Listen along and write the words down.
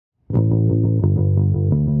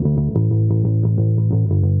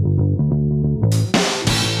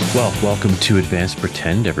Well, welcome to Advanced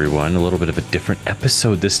Pretend, everyone. A little bit of a different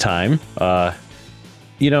episode this time.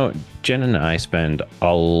 Jen and I spend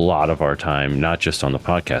a lot of our time, not just on the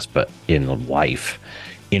podcast, but in life,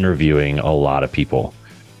 interviewing a lot of people.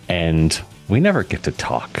 And we never get to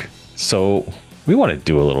talk. So we want to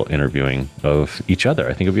do a little interviewing of each other.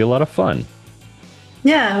 I think it'd be a lot of fun.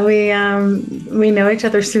 Yeah, we know each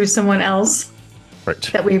other through someone else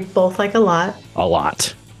that we both like a lot. A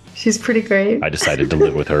lot. She's pretty great. I decided to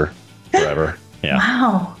live with her forever. Yeah.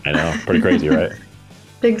 Wow. I know. Pretty crazy, right?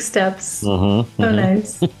 Big steps. Mm-hmm, So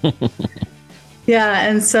nice. Yeah,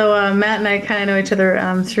 and so Matt and I kind of know each other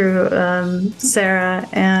through Sarah,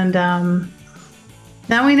 and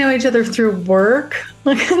now we know each other through work.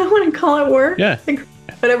 Like, I don't want to call it work. Yeah. Like,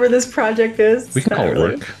 whatever this project is. We can call it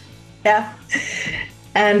work. Yeah.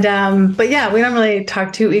 And but yeah, we don't really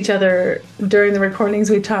talk to each other during the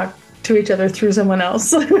recordings. We talk to each other through someone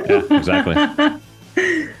else. Yeah, exactly.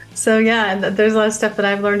 So yeah, there's a lot of stuff that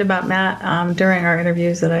I've learned about Matt during our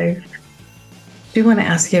interviews that I do want to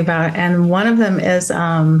ask you about. And one of them is,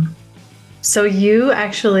 so you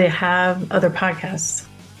actually have other podcasts.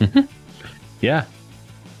 Mm-hmm. Yeah.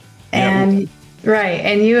 And right.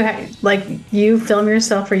 And you film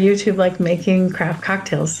yourself for YouTube, like making craft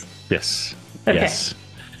cocktails. Yes. Okay. Yes,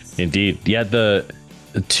 indeed. Yeah. The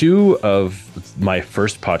two of my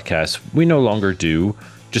first podcasts we no longer do,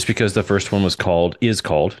 just because the first one is called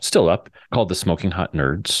still up, called The Smoking Hot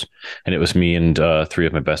Nerds. And it was me and three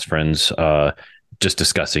of my best friends just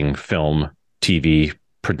discussing film, TV,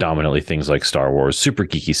 predominantly things like Star Wars, super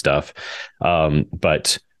geeky stuff.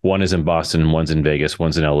 But one is in Boston, one's in Vegas,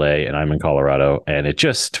 one's in LA, and I'm in Colorado. And it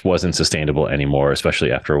just wasn't sustainable anymore,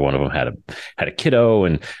 especially after one of them had a kiddo.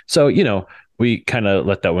 And so, we kind of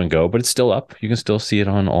let that one go, but it's still up. You can still see it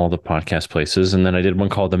on all the podcast places. And then I did one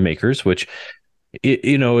called The Makers, which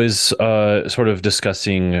is sort of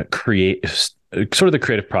discussing the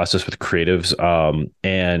creative process with creatives.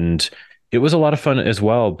 And it was a lot of fun as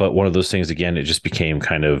well. But one of those things, again, it just became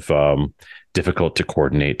kind of difficult to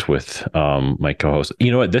coordinate with my co-host.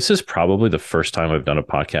 You know what? This is probably the first time I've done a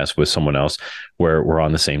podcast with someone else where we're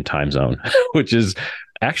on the same time zone, which is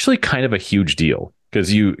actually kind of a huge deal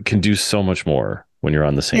because you can do so much more when you're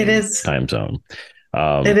on the same time zone.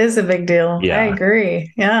 It is a big deal. Yeah. I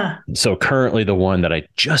agree. Yeah. So currently the one that I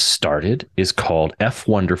just started is called F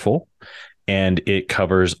Wonderful, and it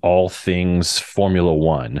covers all things Formula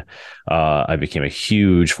One. I became a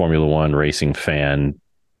huge Formula One racing fan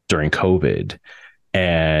during COVID.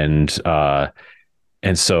 And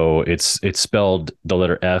so it's spelled the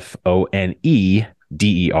letter FONEDERFUL,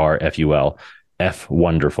 F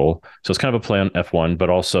Wonderful. So it's kind of a play on F1, but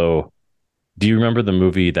also, do you remember the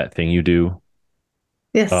movie That Thing You Do?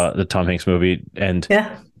 Yes. The Tom Hanks movie. And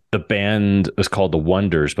the band was called The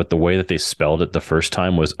Wonders, but the way that they spelled it the first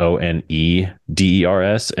time was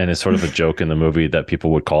ONEDERS. And it's sort of a joke in the movie that people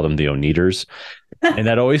would call them the Oneaters. And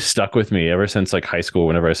that always stuck with me ever since like high school,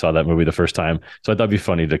 whenever I saw that movie the first time. So I thought it'd be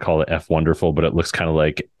funny to call it F Wonderful, but it looks kind of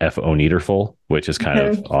like F Oneaterful, which is kind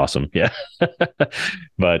of awesome. Yeah.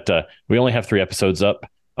 But we only have 3 episodes up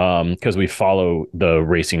because we follow the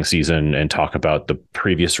racing season and talk about the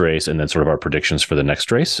previous race and then sort of our predictions for the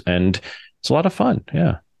next race. And it's a lot of fun.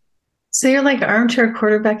 Yeah. So you're like armchair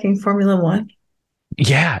quarterbacking Formula One?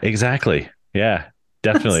 Yeah, exactly. Yeah,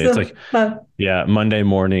 definitely. It's like fun. Yeah, Monday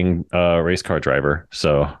morning race car driver.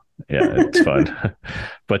 So yeah, it's fun.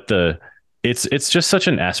 But it's just such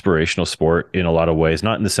an aspirational sport in a lot of ways,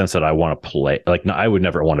 not in the sense that I want to play, like, no, I would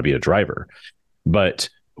never want to be a driver, but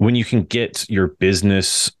when you can get your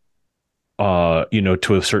business to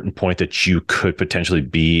a certain point that you could potentially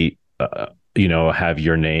be have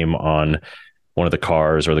your name on one of the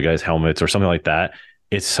cars or the guy's helmets or something like that,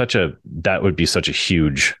 that would be such a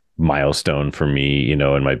huge milestone for me,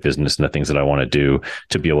 in my business and the things that I want to do,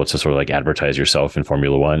 to be able to sort of like advertise yourself in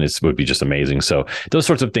Formula One. It would be just amazing. So those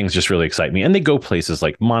sorts of things just really excite me. And they go places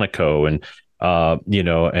like Monaco and,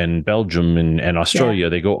 and Belgium and Australia.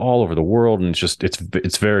 They go all over the world. And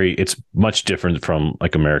it's much different from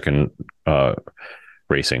like American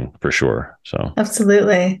racing for sure. So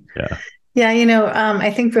absolutely. Yeah. Yeah.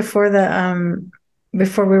 I think before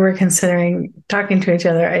we were considering talking to each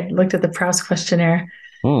other, I looked at the Proust questionnaire.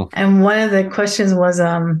 And one of the questions was,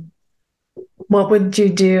 what would you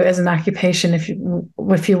do as an occupation if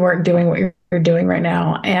you weren't doing what you're doing right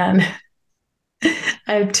now? And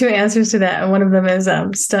I have 2 answers to that. And one of them is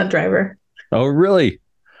stunt driver. Oh, really?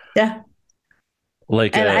 Yeah.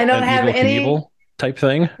 Like I don't have any Knievel type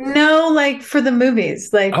thing? No, like for the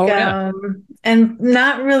movies, like, and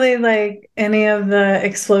not really like any of the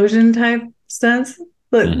explosion type stunts.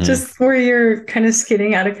 But just where you're kind of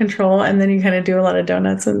skidding out of control, and then you kind of do a lot of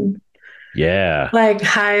donuts and like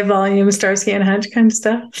high volume Starsky and Hutch kind of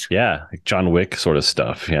stuff. Yeah, like John Wick sort of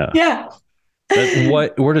stuff. Yeah. Yeah.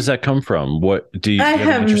 Where does that come from? What do you I have an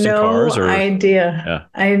have interest in no cars or? idea.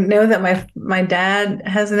 Yeah. I know that my dad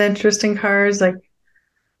has an interest in cars. Like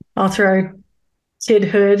all through our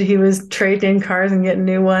kidhood, he was trading cars and getting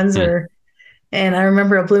new ones. And I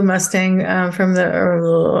remember a blue Mustang from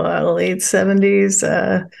the late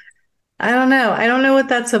 70s. I don't know. I don't know what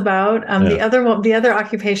that's about. The other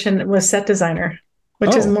occupation was set designer,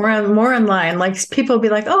 which is more in line. Like people be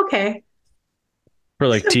like, oh, okay, for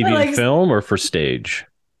like TV and film or for stage?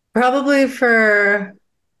 Probably for.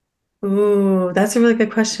 Ooh, that's a really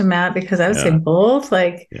good question, Matt, because I would say both.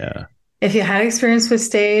 Like, if you had experience with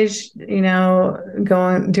stage,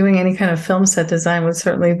 doing any kind of film set design would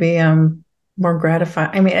certainly be more gratifying.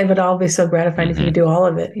 I mean, it would all be so gratifying if you could do all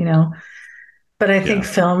of it, But I think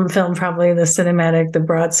film probably the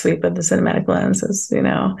broad sweep of the cinematic lenses,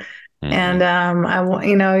 And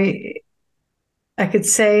I could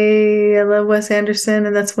say I love Wes Anderson,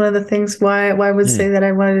 and that's one of the things why I would say that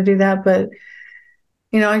I wanted to do that, but.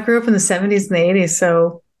 I grew up in the 70s and the 80s,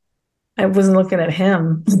 so I wasn't looking at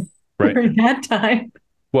him during that time.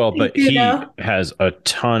 Well, but he has a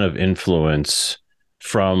ton of influence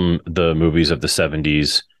from the movies of the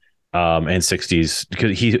 70s and 60s,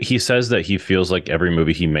 because he says that he feels like every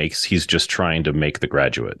movie he makes, he's just trying to make The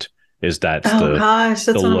Graduate. That's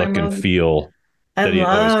the look and feel that he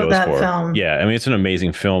always goes for. Film. Yeah, I mean, it's an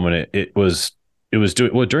amazing film, and it was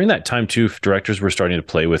during that time too. Directors were starting to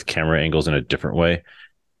play with camera angles in a different way.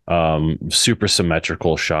 Super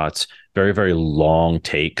symmetrical shots, very, very long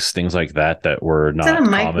takes, things like that were not common. Is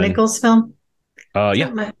that a Mike Nichols film?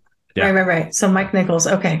 Yeah. Right. So Mike Nichols.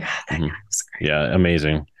 Okay. God, that guy was great. Yeah,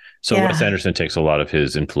 amazing. So Wes Anderson takes a lot of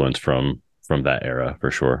his influence from that era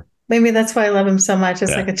for sure. Maybe that's why I love him so much.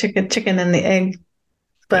 It's like a chicken and the egg.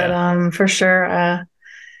 But for sure. I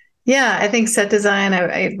think set design.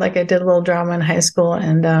 I did a little drama in high school,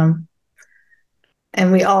 and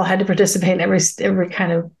we all had to participate in every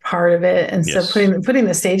kind of part of it. And so putting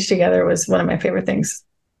the stage together was one of my favorite things.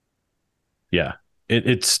 Yeah.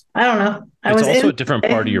 It's I don't know. It's also a different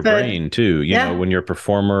part of your brain too. You know, when you're a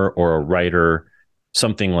performer or a writer,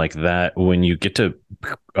 something like that, when you get to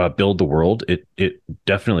build the world, it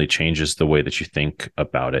definitely changes the way that you think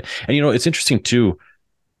about it. And, it's interesting too.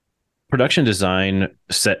 Production design,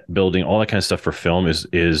 set building, all that kind of stuff for film is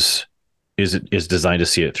designed to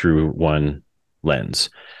see it through one lens.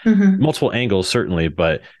 Multiple angles certainly,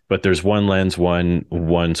 but there's one lens,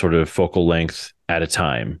 one sort of focal length at a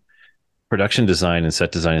time. Production design and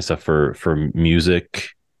set design and stuff for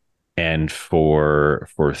music and for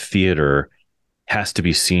theater has to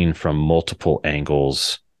be seen from multiple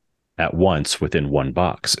angles at once within one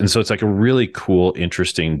box. And so it's like a really cool,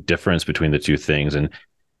 interesting difference between the two things. And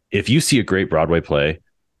if you see a great Broadway play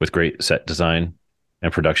with great set design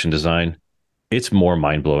and production design, it's more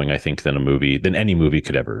mind-blowing, I think, than any movie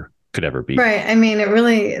could ever be. Right. I mean,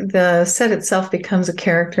 the set itself becomes a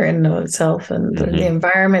character in and of itself, and the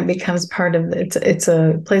environment becomes part of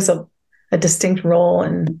it. Plays a distinct role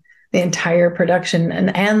in the entire production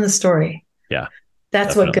and the story. Yeah.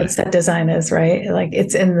 That's definitely what good set design is, right? Like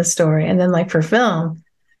it's in the story. And then like for film,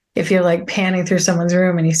 if you're like panning through someone's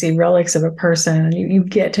room and you see relics of a person, and you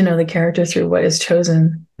get to know the character through what is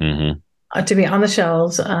chosen to be on the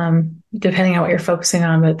shelves, depending on what you're focusing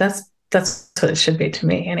on. But that's what it should be to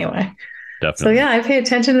me anyway. Definitely. So I pay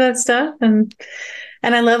attention to that stuff, and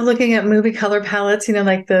I love looking at movie color palettes.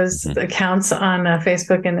 Like those accounts on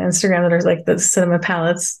Facebook and Instagram that are like the cinema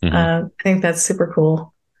palettes. I think that's super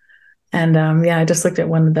cool. And I just looked at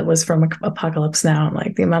one that was from Apocalypse Now, and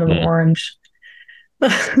like the amount of orange.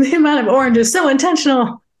 The amount of orange is so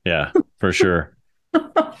intentional. Yeah, for sure.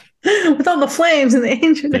 With all the flames and the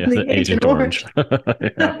Agent Orange.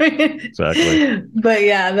 Exactly.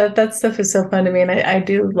 But that stuff is so fun to me, and I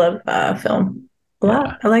do love film a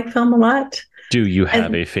lot. I like film a lot. Do you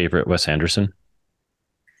have a favorite Wes Anderson?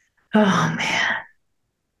 Oh man.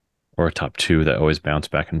 Or a top two that always bounce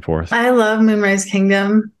back and forth? I love Moonrise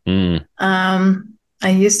Kingdom. I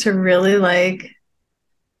used to really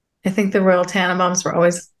I think the Royal Tenenbaums were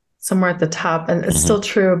always somewhere at the top, and it's still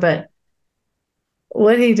true, but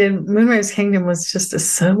what he did, Moonrise Kingdom, was just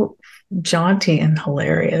so jaunty and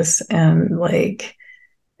hilarious, and like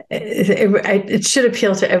it should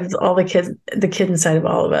appeal to all the kid inside of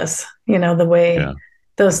all of us. The way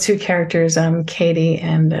those two characters, Katie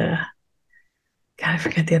and God, I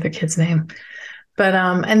forget the other kid's name, but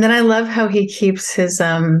and then I love how he keeps his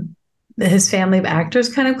family of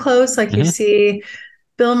actors kind of close. Like you see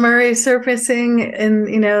Bill Murray surfacing in,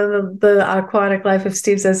 the aquatic life of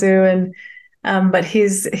Steve Zissou, but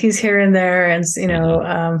he's here and there, and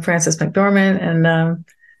Frances McDormand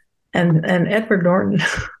and Edward Norton.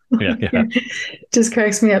 Yeah. Just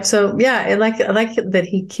cracks me up. So yeah, I like that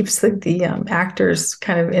he keeps the actors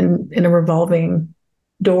kind of in a revolving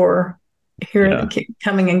door here,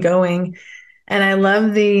 coming and going. And I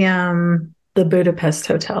love the Budapest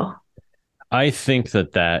Hotel. I think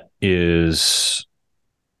that is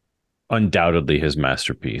undoubtedly his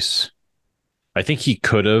masterpiece. I think he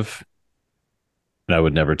could have, and I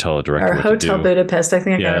would never tell a director what Hotel to do. Budapest. I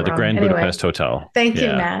think I got it wrong. The Grand Budapest Hotel. Thank you,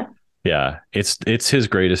 Matt. Yeah, it's his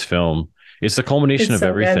greatest film. It's the culmination of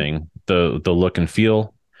everything. Good. The look and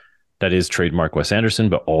feel that is trademark Wes Anderson,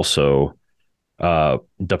 but also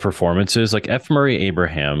the performances. Like F. Murray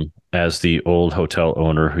Abraham as the old hotel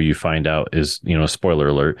owner, who you find out is, spoiler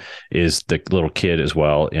alert, is the little kid as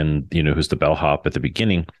well, and who's the bellhop at the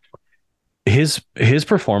beginning. His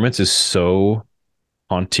performance is so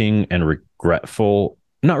haunting and regretful.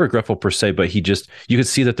 Not regretful per se, but you could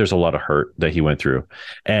see that there's a lot of hurt that he went through,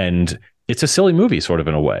 and it's a silly movie, sort of,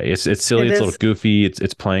 in a way. It's silly. It's a little goofy.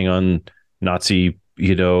 It's playing on Nazi,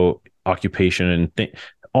 occupation and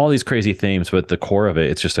all these crazy themes, but the core of it,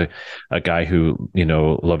 it's just a guy who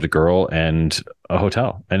loved a girl and a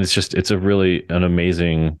hotel, and it's an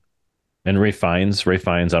amazing. And Ray Fiennes,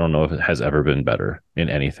 I don't know if it has ever been better in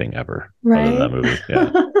anything ever, right? Other than that movie.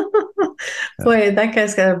 Yeah. Boy, that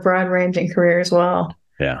guy's got a broad ranging career as well.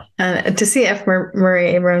 Yeah. And to see F. Murray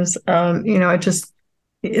Abrams,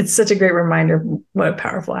 it's such a great reminder of what a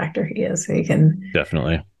powerful actor he is. He can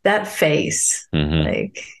definitely that face,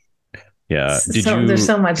 yeah. There's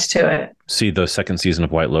so much to it. See the second season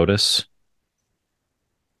of White Lotus?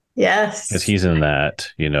 Yes, because he's in that.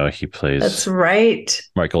 He plays. That's right.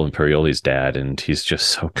 Michael Imperioli's dad, and he's just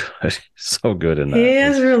so good, so good in that. He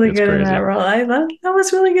is really good in that role. I thought that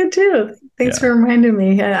was really good too. Thanks for reminding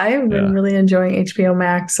me. I have been really enjoying HBO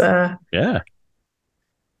Max.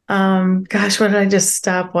 Gosh, what did I just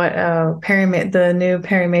stop? What the new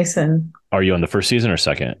Perry Mason? Are you on the first season or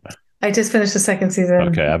second? I just finished the second season.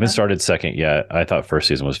 Okay, I haven't started second yet. I thought first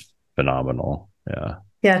season was phenomenal. Yeah.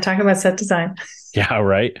 Yeah, talking about set design. Yeah,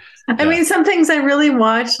 right. I mean, some things I really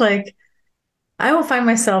watch, like I will find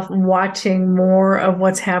myself watching more of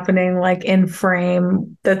what's happening, like in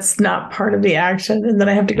frame, that's not part of the action, and then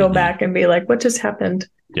I have to go back and be like, what just happened?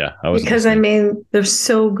 Yeah, because I mean, they're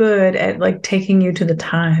so good at like taking you to the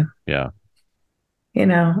time. Yeah,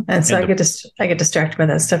 and so I get distracted by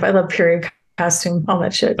that stuff. I love period costume, all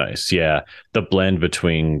that shit. Nice. Yeah, the blend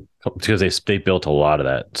between, because they built a lot of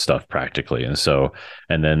that stuff practically, and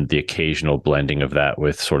then the occasional blending of that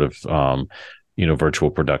with sort of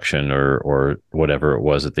virtual production or whatever it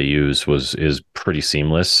was that they used is pretty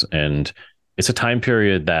seamless. And it's a time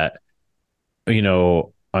period that I'm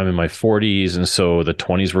in my 40s, and so the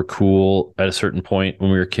 20s were cool at a certain point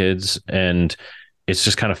when we were kids, and it's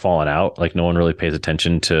just kind of fallen out. Like no one really pays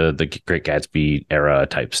attention to the Great Gatsby era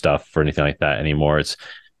type stuff or anything like that anymore.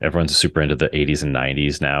 Everyone's super into the 80s and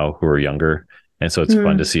 90s now who are younger. And so it's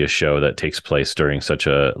fun to see a show that takes place during such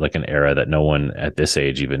an era that no one at this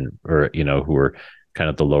age even, or, who are kind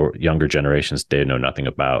of the younger generations, they know nothing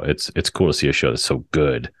about. It's cool to see a show that's so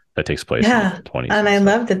good that takes place in the 20s. And I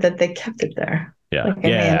loved it that they kept it there. Yeah.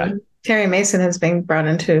 I mean, Perry Mason has been brought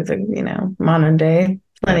into the, modern day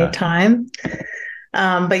plenty of time.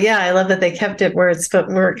 But yeah, I love that they kept it where it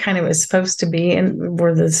kind of was supposed to be, and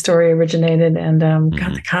where the story originated. And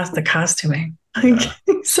God, the costuming, sorry,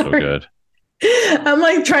 so good. I'm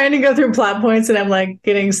like trying to go through plot points, and I'm like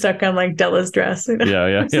getting stuck on like Della's dress.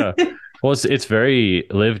 Yeah. Well, it's very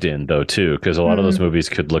lived in though too, because a lot of those movies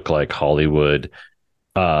could look like Hollywood,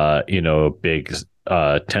 big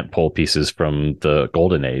tentpole pieces from the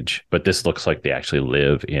golden age, but this looks like they actually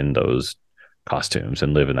live in those costumes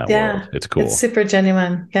and live in that world. It's cool. It's super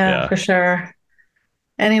genuine. Yeah, for sure.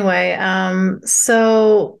 Anyway,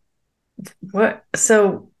 so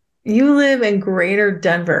you live in Greater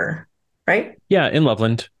Denver, right? Yeah, in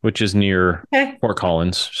Loveland, which is near Fort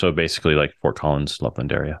Collins. So basically like Fort Collins,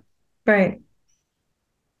 Loveland area. Right.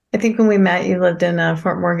 I think when we met, you lived in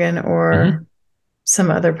Fort Morgan or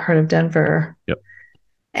some other part of Denver. Yep.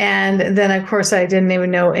 And then, of course, I didn't even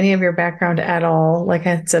know any of your background at all, like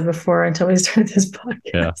I had said before, until we started this podcast.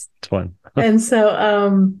 Yeah, it's fun. And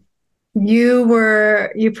so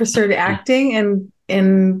you pursued acting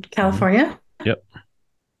in California? Yep.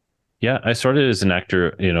 Yeah, I started as an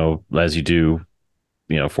actor, as you do,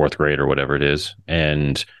 fourth grade or whatever it is,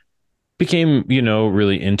 and became,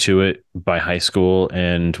 really into it by high school,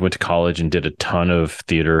 and went to college and did a ton of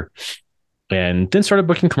theater, and then started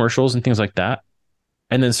booking commercials and things like that.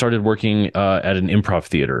 and then started working at an improv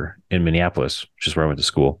theater in Minneapolis, which is where I went to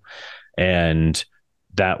school. And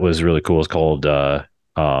that was really cool. It's called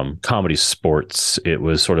Comedy Sports. It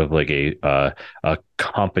was sort of like a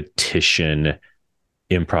competition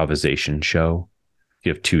improvisation show.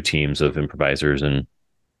 You have two teams of improvisers, and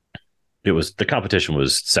the competition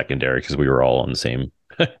was secondary because we were all on the same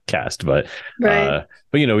cast. But Right.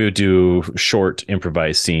 we would do short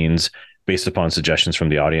improvised scenes based upon suggestions from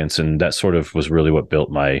the audience, and that sort of was really what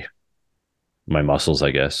built my muscles,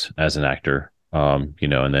 I guess, as an actor. And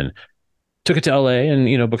then took it to LA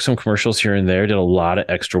and booked some commercials here and there. Did a lot of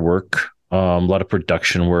extra work, a lot of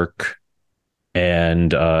production work,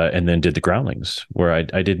 and then did the Groundlings, where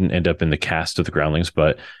I didn't end up in the cast of the Groundlings,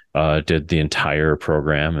 but did the entire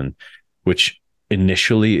program, and which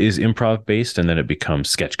initially is improv based, and then it becomes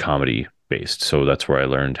sketch comedy based. So that's where I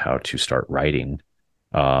learned how to start writing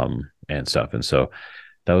and stuff. And so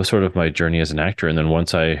that was sort of my journey as an actor. And then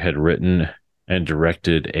once I had written and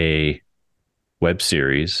directed a web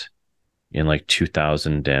series in like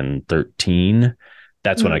 2013,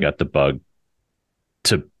 that's when I got the bug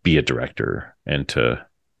to be a director and to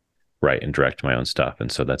write and direct my own stuff.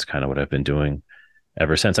 And so that's kind of what I've been doing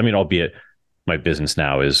ever since. I mean, albeit my business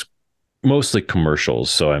now is mostly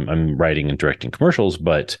commercials. So I'm writing and directing commercials,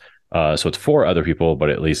 but so it's for other people, but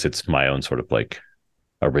at least it's my own sort of like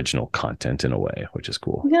original content in a way, which is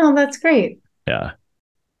cool. Yeah, that's great. Yeah.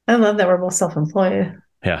 I love that we're both self-employed.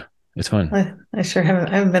 Yeah, it's fun. I sure haven't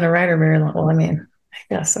I haven't been a writer very long. Well, I mean, I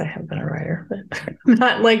guess I have been a writer, but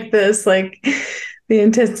not like this, like the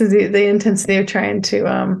intensity of trying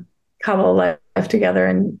to cobble life together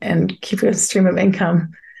and keep a stream of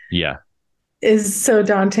income. Yeah. Is so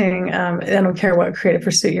daunting. I don't care what creative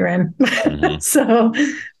pursuit you're in. Mm-hmm. So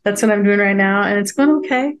that's what I'm doing right now, and it's going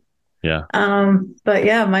okay. Yeah. But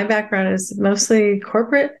yeah, my background is mostly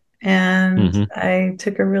corporate, and I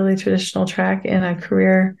took a really traditional track in a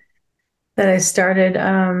career that I started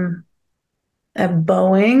at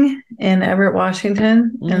Boeing in Everett,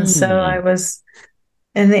 Washington. And so I was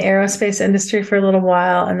in the aerospace industry for a little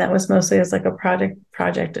while, and that was mostly as like a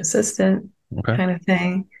project assistant kind of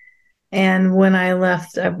thing. And when I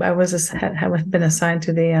left, I had been assigned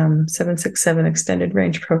to the 767 extended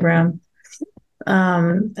range program.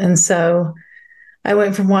 And so I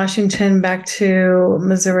went from Washington back to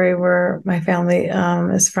Missouri, where my family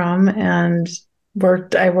is from, and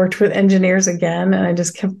I worked with engineers again. And I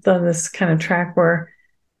just kept on this kind of track where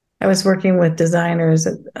I was working with designers,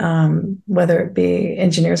 whether it be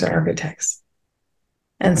engineers or architects.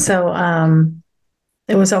 And so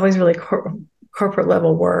it was always really corporate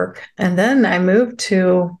level work. And then I moved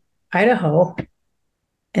to Idaho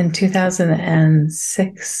in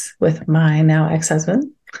 2006 with my now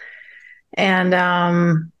ex-husband,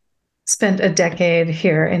 and spent a decade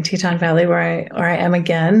here in Teton Valley, where I am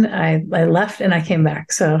again. I left and I came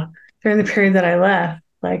back. So during the period that I left,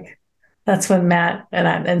 like that's when Matt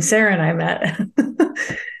and Sarah and I met.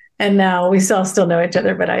 And now we still know each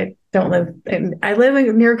other, but I live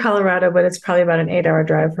near Colorado, but it's probably about an 8-hour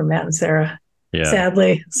drive from Matt and Sarah. Yeah.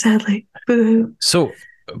 Sadly. Boo-hoo. So,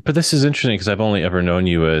 but this is interesting because I've only ever known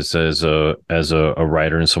you as a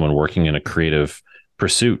writer and someone working in a creative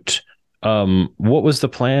pursuit. What was the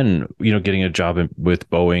plan, getting a job with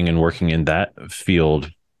Boeing and working in that field?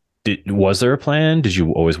 Was there a plan? Did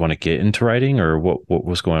you always want to get into writing, or what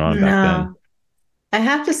was going on back then? I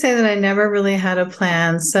have to say that I never really had a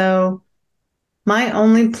plan. So my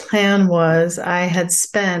only plan was I had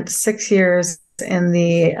spent 6 years in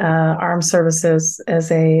the armed services as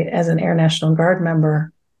an Air National Guard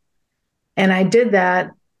member. And I did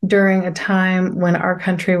that during a time when our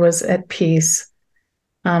country was at peace.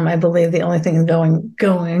 I believe the only thing going,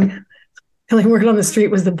 the only word on the street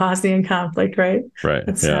was the Bosnian conflict, right? Right.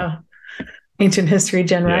 That's ancient history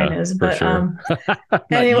Jen Rein is. But sure.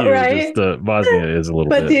 anyway, right? Just, Bosnia is a little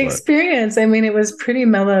bit. But the experience, I mean, it was pretty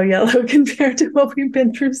mellow yellow compared to what we've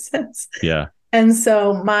been through since. Yeah. And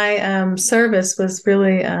so my service was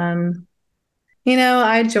really,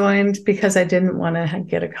 I joined because I didn't want to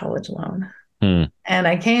get a college loan. And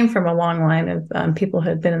I came from a long line of people who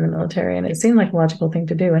had been in the military, and it seemed like a logical thing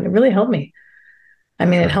to do. And it really helped me. I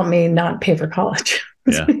mean, it helped me not pay for college.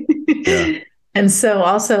 Yeah. And so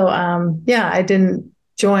also, I didn't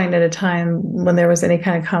join at a time when there was any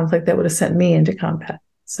kind of conflict that would have sent me into combat.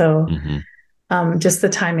 So just the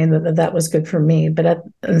timing that was good for me.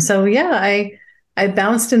 I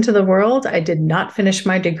bounced into the world. I did not finish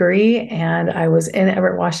my degree, and I was in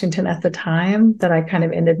Everett, Washington at the time that I kind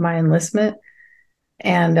of ended my enlistment.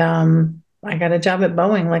 And I got a job at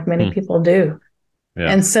Boeing, like many people do. Yeah.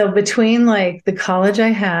 And so between like the college I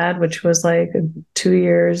had, which was like 2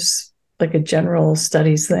 years like a general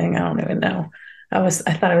studies thing. I don't even know. I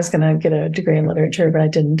thought I was going to get a degree in literature, but I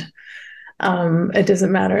didn't. It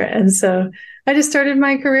doesn't matter. And so I just started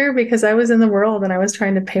my career because I was in the world and I was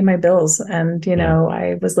trying to pay my bills. And,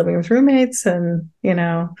 I was living with roommates and,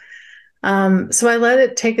 so I let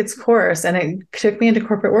it take its course and it took me into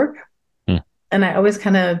corporate work. And I always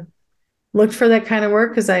kind of looked for that kind of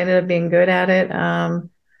work because I ended up being good at it. I'm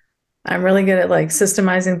really good at like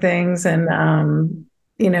systemizing things and,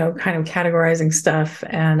 kind of categorizing stuff.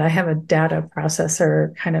 And I have a data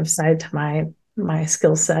processor kind of side to my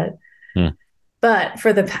skill set. But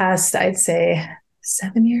for the past, I'd say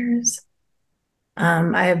 7 years,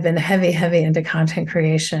 I have been heavy into content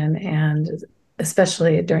creation, and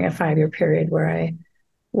especially during a 5-year period where I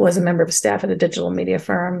was a member of staff at a digital media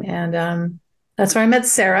firm. And that's where I met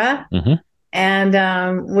Sarah.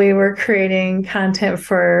 And we were creating content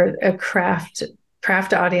for a craft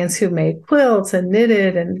audience who made quilts and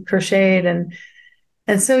knitted and crocheted.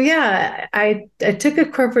 And so, yeah, I took a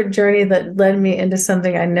corporate journey that led me into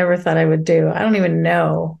something I never thought I would do. I don't even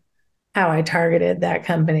know how I targeted that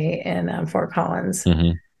company in Fort Collins.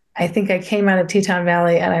 I think I came out of Teton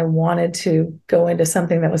Valley and I wanted to go into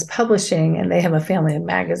something that was publishing, and they have a family of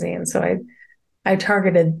magazines. So I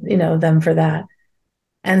targeted, them for that.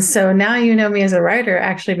 And so now you know me as a writer,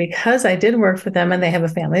 actually, because I did work for them and they have a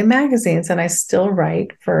family of magazines, and I still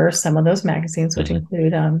write for some of those magazines, which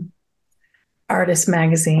include Artist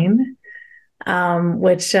Magazine,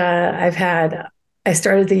 which I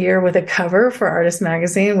started the year with a cover for Artist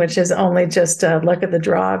Magazine, which is only just a luck of the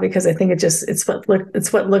draw because I think it's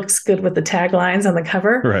what looks good with the taglines on the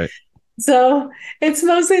cover. Right. So it's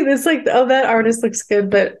mostly this like, oh, that artist looks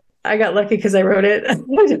good, but I got lucky because I wrote it. I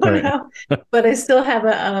don't know, but I still have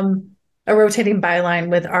a rotating byline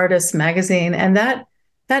with Artist Magazine, and that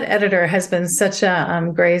editor has been such a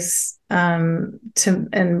grace and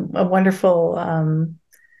a wonderful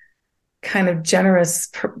kind of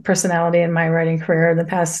generous personality in my writing career in the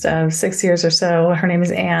past 6 years or so. Her name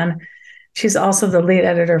is Anne. She's also the lead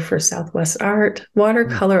editor for Southwest Art,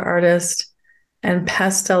 watercolor artist, and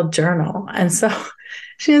pastel journal. And so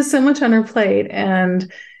she has so much on her plate, and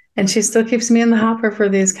she still keeps me in the hopper for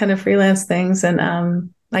these kind of freelance things. And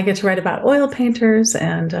I get to write about oil painters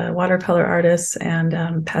and watercolor artists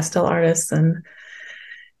and pastel artists. And,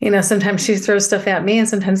 sometimes she throws stuff at me and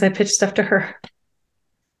sometimes I pitch stuff to her.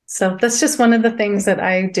 So that's just one of the things that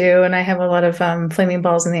I do. And I have a lot of flaming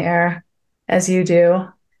balls in the air, as you do.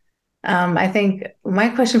 I think my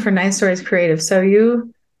question for 9 Stories Creative. So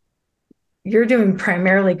you're doing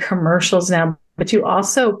primarily commercials now, but you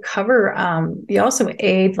also cover, you also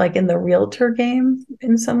aid like in the realtor game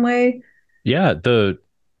in some way. Yeah.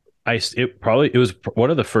 It was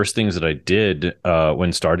one of the first things that I did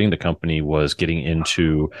when starting the company was getting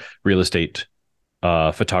into real estate,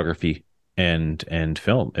 photography and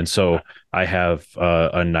film. And so I have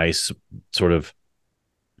a nice sort of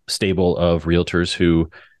stable of realtors who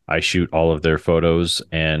I shoot all of their photos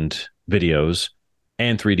and videos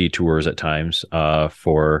and 3D tours at times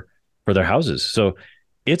for their houses. So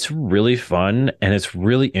it's really fun and it's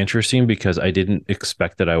really interesting because I didn't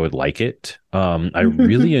expect that I would like it. I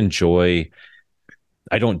really enjoy.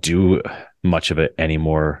 I don't do much of it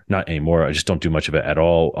anymore. Not anymore. I just don't do much of it at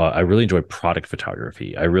all. I really enjoy product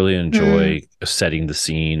photography. I really enjoy setting the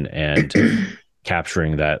scene and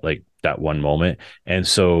capturing that one moment. And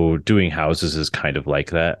so doing houses is kind of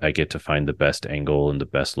like that. I get to find the best angle and the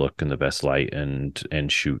best look and the best light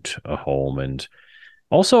and shoot a home. And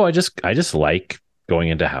also I just like going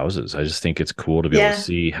into houses. I just think it's cool to be able to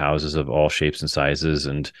see houses of all shapes and sizes.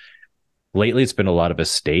 And lately it's been a lot of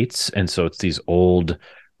estates. And so it's these old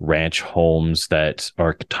ranch homes that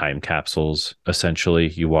are time capsules. Essentially,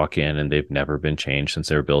 you walk in and they've never been changed since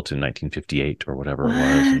they were built in 1958 or whatever it was.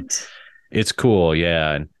 And it's cool.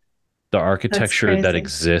 Yeah. And the architecture that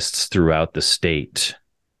exists throughout the state,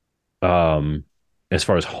 as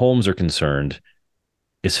far as homes are concerned,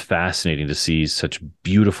 is fascinating to see such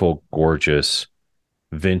beautiful, gorgeous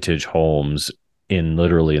vintage homes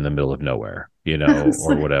literally in the middle of nowhere,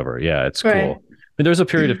 or whatever. Yeah, it's cool. I mean, there was a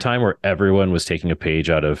period of time where everyone was taking a page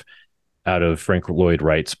out of Frank Lloyd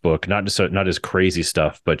Wright's book, not his crazy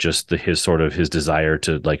stuff, but just his desire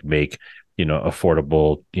to like make,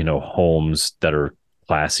 affordable, homes that are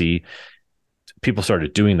classy. People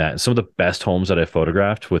started doing that. And some of the best homes that I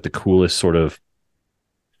photographed with the coolest sort of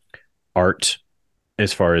art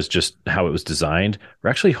as far as just how it was designed were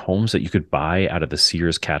actually homes that you could buy out of the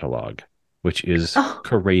Sears catalog, which is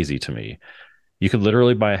crazy to me. You could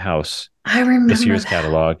literally buy a house, I remember the Sears that.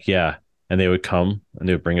 catalog. Yeah. And they would come and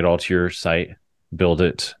they would bring it all to your site, build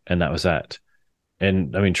it. And that was that.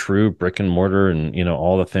 And I mean, true brick and mortar and,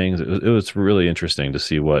 all the things. It was really interesting to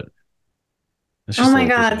see what it's Oh just a my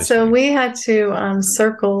little piece of God. So history. we had to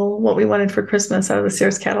circle what we wanted for Christmas out of the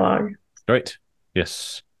Sears catalog. Right.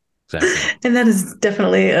 Yes, exactly. And that is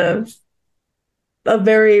definitely a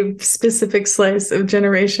very specific slice of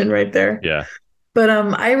generation right there. Yeah. But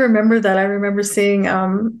I remember that. I remember seeing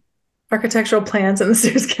architectural plans in the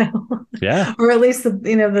Sears catalog, Yeah. or at least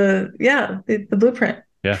the blueprint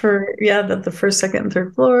Yeah. for the first, second, and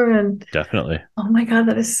third floor. And Definitely. oh my God,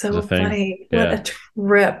 that is It's a so thing. funny. What Yeah. a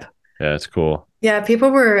trip. Yeah. It's cool. Yeah, people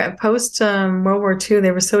were post World War II,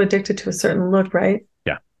 they were so addicted to a certain look, right?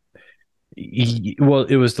 Yeah. Well,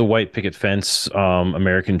 it was the white picket fence,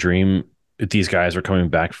 American Dream. These guys were coming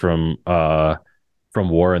back from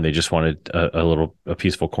war, and they just wanted a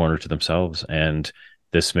peaceful corner to themselves. And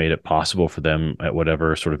this made it possible for them at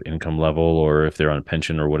whatever sort of income level, or if they're on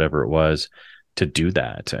pension or whatever it was, to do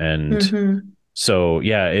that. And Mm-hmm. so,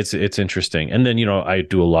 yeah, it's interesting. And then, I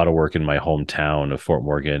do a lot of work in my hometown of Fort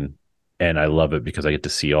Morgan, and I love it because I get to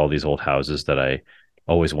see all these old houses that I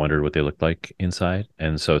always wondered what they looked like inside.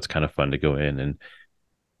 And so it's kind of fun to go in and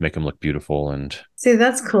make them look beautiful and See,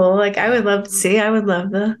 that's cool. Like I would love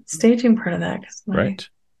the staging part of that because my right.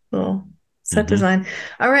 little set Mm-hmm. design.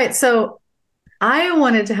 All right, so I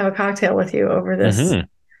wanted to have a cocktail with you over this, Mm-hmm.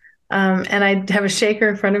 and I have a shaker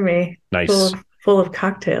in front of me Nice. full of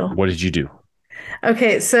cocktail. What did you do?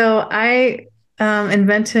 Okay, so I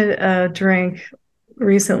invented a drink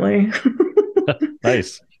recently,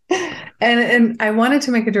 Nice. and I wanted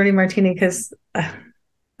to make a dirty martini because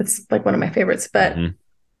it's like one of my favorites, but Mm-hmm.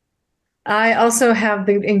 I also have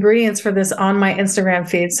the ingredients for this on my Instagram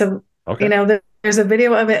feed. So, Okay. there's a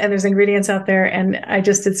video of it and there's ingredients out there. And I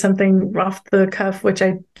just did something off the cuff, which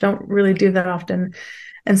I don't really do that often.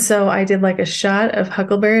 And so I did like a shot of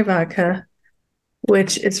huckleberry vodka,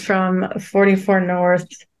 which is from 44 North.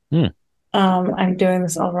 Hmm. I'm doing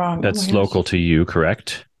this all wrong. Oh my That's gosh. local to you,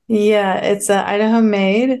 correct? Yeah, it's Idaho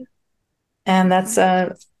made, and that's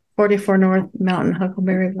 44 North Mountain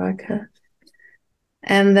Huckleberry Vodka.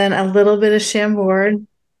 And then a little bit of Chambord.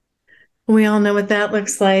 We all know what that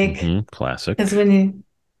looks like Mm-hmm. Classic. because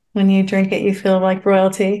when you drink it, you feel like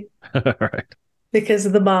royalty Right. because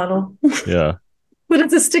of the bottle. Yeah. But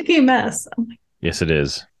it's a sticky mess. Yes, it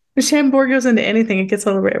is. The Chambord goes into anything; it gets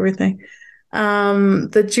all over everything.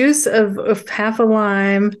 The juice of half a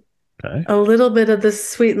lime, Okay. a little bit of the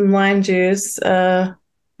sweetened lime juice,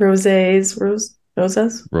 roses.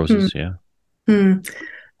 Roses. Yeah. Hmm.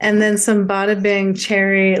 And then some Bada Bing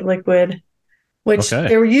cherry liquid, which Okay.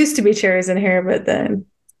 there used to be cherries in here, but then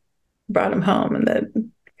brought them home and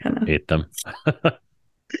then kind of Ate them.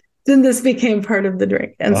 then this became part of the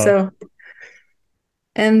drink. And Oh, so,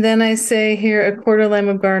 and then I say here a quarter lime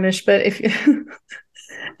of garnish, but if you,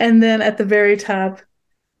 and then at the very top,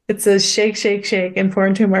 it says shake, shake, shake, and pour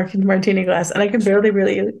into a martini glass. And I can barely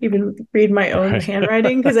really even read my own right.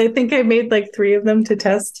 handwriting because I think I made like 3 of them to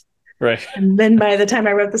test. Right. And then by the time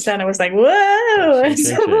I wrote this down, I was like, whoa. Shake,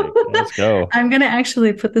 shake, shake. Let's go. I'm going to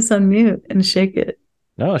actually put this on mute and shake it.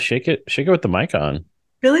 No, shake it. Shake it with the mic on.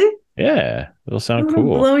 Really? Yeah. It'll I sound want to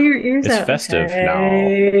cool. blow your ears It's out. festive. No,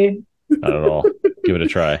 Okay. not at all. Give it a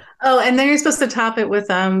try. Oh, and then you're supposed to top it with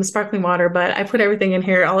sparkling water, but I put everything in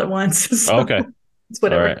here all at once. So Okay. it's All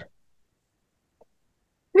whatever. right.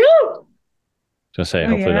 Woo! Gonna say, Oh,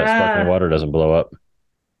 hopefully that sparkling yeah. water doesn't blow up.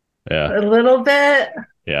 Yeah. A little bit.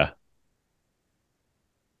 Yeah.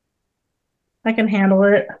 I can handle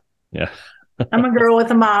it. Yeah. I'm a girl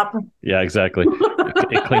with a mop. Yeah, exactly.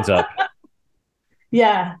 It cleans up.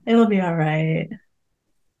 Yeah, it'll be all right.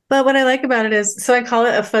 But what I like about it is, so I call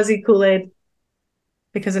it a fuzzy Kool-Aid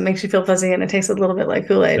because it makes you feel fuzzy and it tastes a little bit like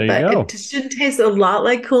Kool-Aid. There you But go. it should taste a lot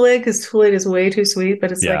like Kool-Aid because Kool-Aid is way too sweet.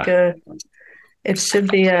 But it's like Yeah. it should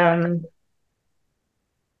be a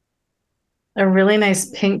really nice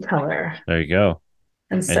pink color. There you go.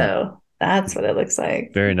 And And so that's what it looks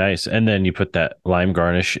like. very nice. And then you put that lime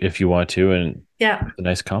garnish if you want to, and Yeah. it's a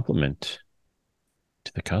nice compliment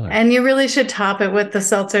to the color. And you really should top it with the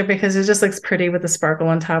seltzer because it just looks pretty with the sparkle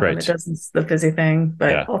on top and Right. it doesn't the fizzy thing.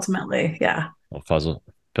 But Yeah. ultimately, yeah. Well,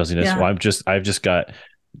 fuzziness. Yeah. Well, I've just got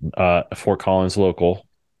Fort Collins local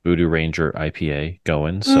Voodoo Ranger IPA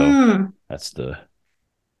going. So that's the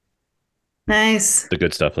Nice.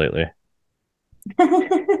 good stuff lately.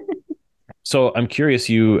 So I'm curious,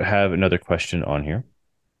 you have another question on here.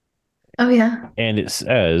 Oh yeah. And it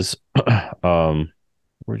says,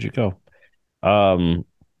 where'd you go?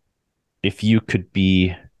 If you could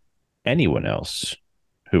be anyone else,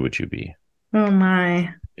 who would you be? Oh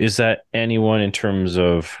my. Is that anyone in terms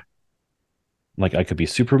of like I could be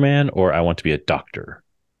Superman or I want to be a doctor?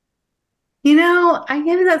 I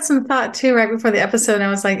gave that some thought too right before the episode. And I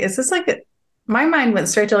was like, is this my mind went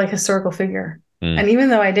straight to like historical figure. Mm. And even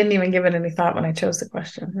though I didn't even give it any thought when I chose the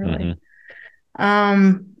question, really.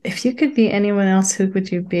 If you could be anyone else, who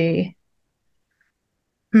would you be?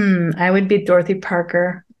 I would be Dorothy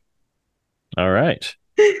Parker. All right.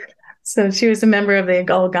 So she was a member of the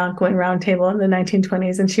Algonquin Round Table in the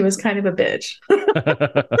 1920s, and she was kind of a bitch.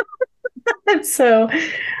 So,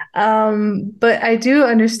 but I do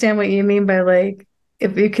understand what you mean by like,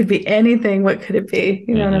 if you could be anything, what could it be?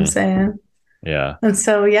 You know what I'm saying? Yeah. And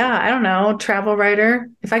so, yeah, I don't know, travel writer.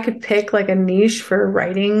 If I could pick like a niche for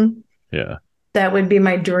writing, Yeah. that would be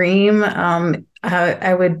my dream.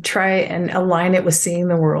 I would try and align it with seeing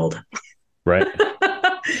the world. Right.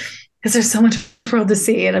 Because there's so much world to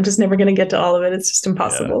see, and I'm just never going to get to all of it. It's just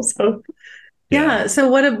impossible. Yeah. So, yeah. So,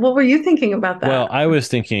 what were you thinking about that? Well, I was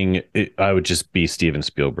thinking I would just be Steven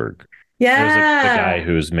Spielberg. Yeah. There's the guy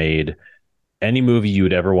who's made any movie you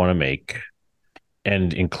would ever want to make,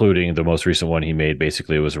 and including the most recent one he made.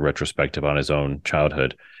 Basically, it was a retrospective on his own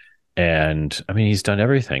childhood. And I mean, he's done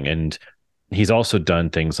everything. And he's also done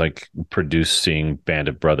things like producing Band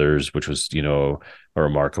of Brothers, which was, a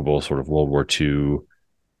remarkable sort of World War II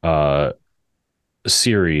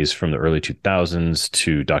series from the early 2000s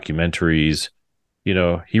to documentaries. He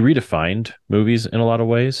redefined movies in a lot of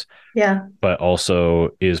ways. Yeah. But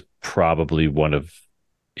also is probably one of,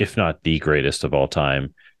 if not the greatest of all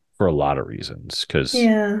time, for a lot of reasons. Because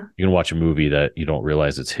you can watch a movie that you don't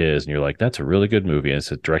realize it's his, and you're like, that's a really good movie. And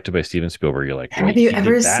it's directed by Steven Spielberg. You're like, have you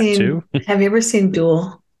ever seen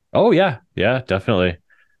Duel? Oh, yeah. Yeah, definitely.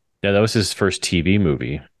 Yeah, that was his first TV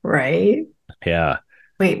movie. Right. Yeah.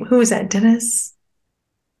 Wait, who was that? Dennis?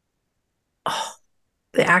 Oh,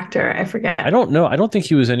 the actor. I forget. I don't know. I don't think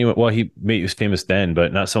he was anyone. Well, he was famous then,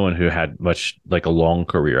 but not someone who had much like a long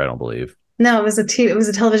career, I don't believe. No, it was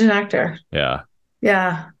a television actor. Yeah.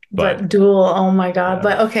 Yeah. But Duel, oh my God. Yeah.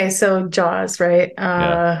 But okay, so Jaws, right?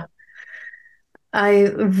 I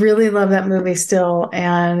really love that movie still.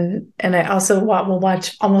 And I also will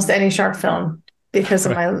watch almost any shark film because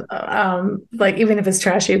of my like, even if it's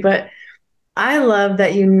trashy, but I love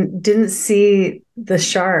that you didn't see the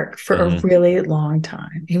shark for a really long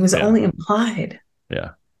time. He was only implied. Yeah.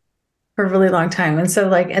 For a really long time. And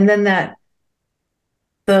so and then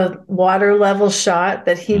the water level shot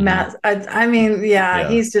that he I mean,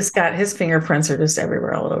 he's just got his fingerprints are just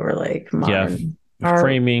everywhere all over like modern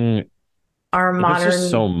framing our modern there's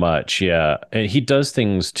just so much. Yeah. And he does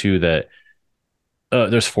things too that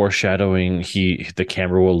there's foreshadowing. The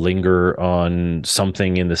camera will linger on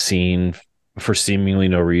something in the scene for seemingly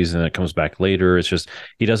no reason that comes back later. It's just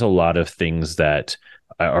he does a lot of things that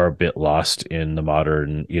are a bit lost in the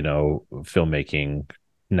modern, filmmaking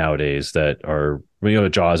nowadays that are,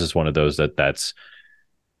 Jaws is one of those that's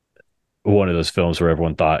one of those films where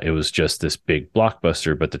everyone thought it was just this big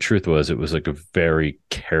blockbuster, but the truth was it was like a very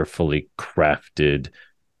carefully crafted,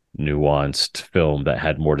 nuanced film that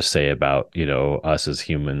had more to say about, us as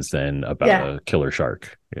humans than about a killer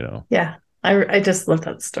shark, Yeah. I just love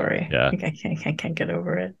that story. Yeah. I can't get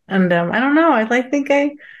over it. And I don't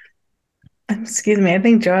know. Excuse me. I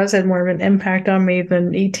think Jaws had more of an impact on me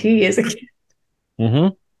than E.T. as a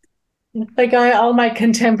kid. Like all my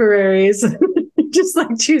contemporaries just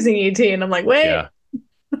like choosing E.T. and I'm like, wait. Yeah.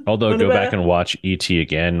 Although go back and watch E.T.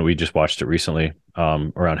 again. We just watched it recently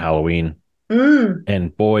around Halloween.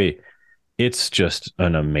 And boy, it's just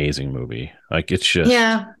an amazing movie. Like it's just,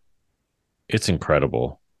 it's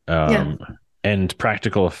incredible. And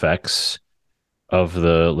practical effects of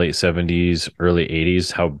the late 70s, early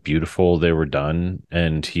 80s, how beautiful they were done.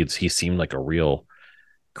 And he seemed like a real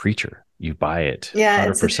creature. You buy it. Yeah, 100%.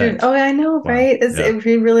 It's a true. Oh, I know, wow. Right?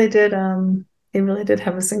 He really did. He really did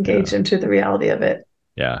have us engaged into the reality of it.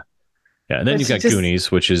 Yeah. Yeah. And then you've got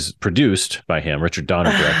Goonies, which is produced by him. Richard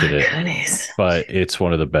Donner directed it. Goonies. But it's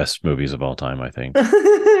one of the best movies of all time, I think.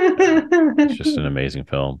 It's just an amazing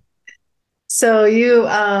film. So you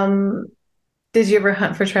did you ever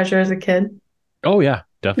hunt for treasure as a kid? Oh yeah,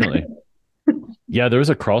 definitely. Yeah, there was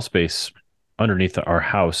a crawl space underneath our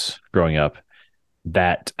house growing up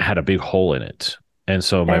that had a big hole in it. And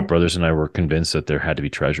so my brothers and I were convinced that there had to be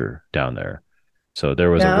treasure down there. So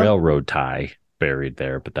there was a railroad tie buried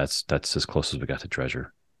there, but that's as close as we got to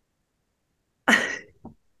treasure.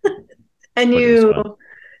 And you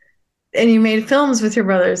made films with your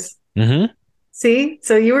brothers. Mm-hmm. See?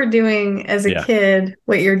 So you were doing as a kid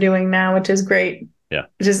what you're doing now, which is great. Yeah.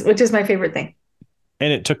 Which is my favorite thing.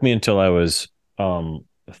 And it took me until I was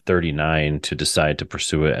 39 to decide to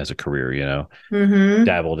pursue it as a career,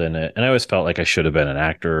 dabbled in it. And I always felt like I should have been an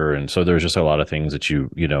actor. And so there's just a lot of things that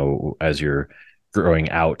as you're growing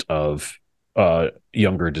out of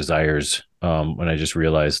younger desires when I just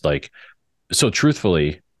realized, like, so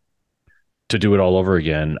truthfully, to do it all over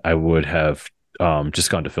again, I would have just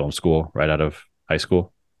gone to film school right out of high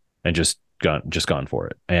school and just gone for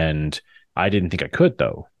it. And I didn't think I could,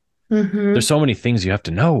 though. There's Mm-hmm. so many things you have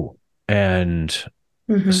to know. And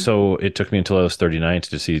Mm-hmm. so it took me until I was 39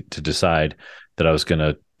 to decide that I was going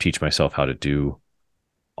to teach myself how to do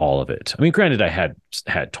all of it. I mean, granted, I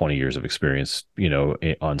had 20 years of experience,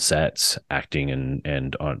 on sets, acting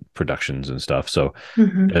and on productions and stuff. So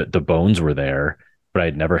Mm-hmm. the bones were there, but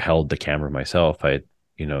I'd never held the camera myself. I had,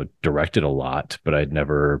 directed a lot, but I'd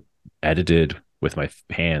never edited with my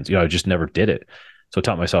hands. I just never did it. So I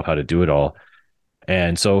taught myself how to do it all.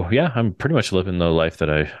 And so, yeah, I'm pretty much living the life that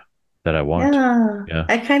I want. Yeah. Yeah.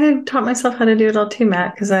 I kind of taught myself how to do it all too,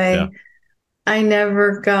 Matt, because Yeah. I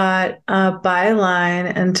never got a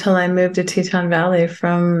byline until I moved to Teton Valley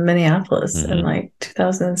from Minneapolis in Hmm. like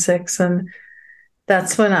 2006. And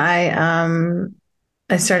that's when I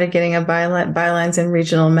started getting a bylines in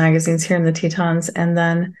regional magazines here in the Tetons. And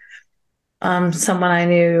then someone I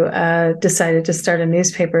knew decided to start a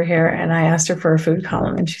newspaper here, and I asked her for a food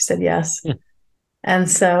column, and she said yes. And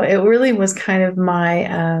so it really was kind of my,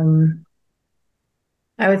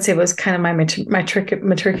 I would say, it was kind of my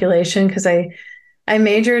matriculation, because I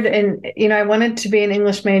majored in, I wanted to be an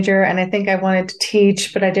English major, and I think I wanted to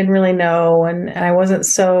teach, but I didn't really know, and I wasn't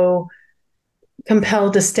so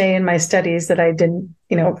compelled to stay in my studies that I didn't,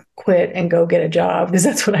 quit and go get a job, because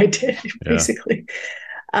that's what I did Yeah. basically.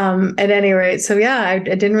 At any rate, so yeah, I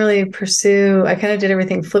didn't really pursue. I kind of did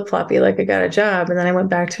everything flip floppy, like I got a job, and then I went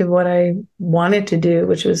back to what I wanted to do,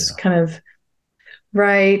 which was Yeah. kind of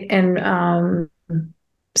write and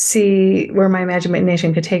see where my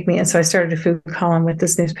imagination could take me. And so I started a food column with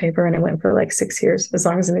this newspaper, and it went for like 6 years, as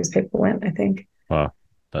long as the newspaper went, I think. Wow.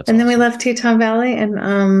 That's And then we awesome. left Teton Valley,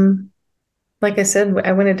 and like I said,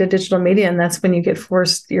 I went into digital media, and that's when you get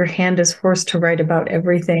forced, your hand is forced to write about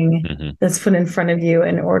everything Hmm. that's put in front of you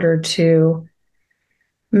in order to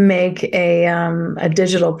make a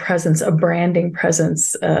digital presence, a branding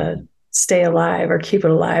presence, Hmm. stay alive or keep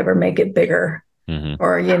it alive or make it bigger, Hmm.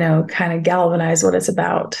 or, kind of galvanize what it's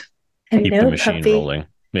about. Keep the Hello, machine puppy. rolling.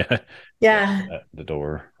 Yeah. Yes. Yeah, At the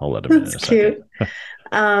door. I'll let him in that's a second.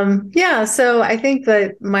 cute. Yeah, so I think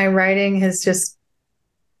that my writing has just,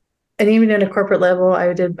 and even at a corporate level,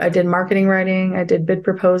 I did marketing writing, I did bid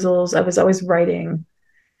proposals, I was always writing.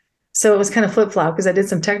 So it was kind of flip flop, because I did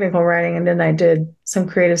some technical writing, and then I did some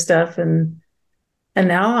creative stuff, and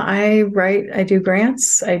now I write. I do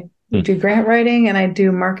grants. I Hmm. do grant writing, and I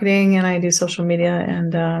do marketing, and I do social media,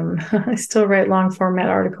 and I still write long format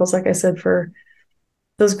articles, like I said, for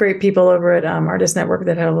those great people over at Artist Network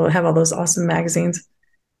that have all those awesome magazines,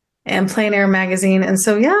 and Plain Air magazine. And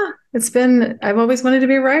so, yeah, I've always wanted to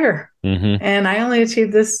be a writer, Hmm. and I only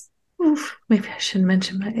achieved this. Oof, maybe I shouldn't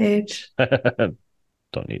mention my age.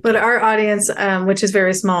 Don't need But to. our audience, which is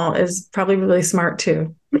very small, is probably really smart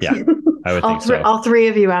too. Yeah, I would think so. All three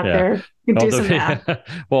of you out Yeah. there, you All do some math. the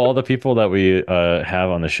well, all the people that we have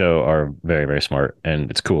on the show are very, very smart,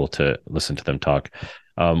 and it's cool to listen to them talk.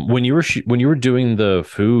 When you were doing the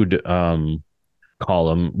food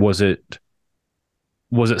column, was it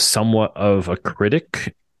somewhat of a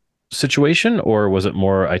critic situation, or was it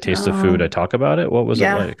more I taste the food, I Oh, talk about it? What was it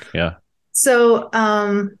yeah. like? Yeah. So,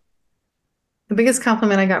 the biggest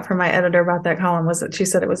compliment I got from my editor about that column was that she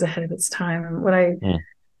said it was ahead of its time. And Mm,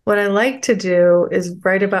 what I like to do is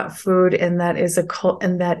write about food, and that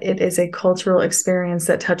it is a cultural experience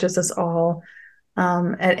that touches us all,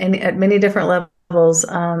 at many different levels,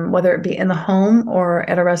 whether it be in the home or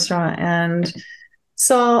at a restaurant. And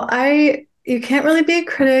so you can't really be a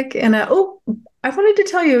critic. And I wanted to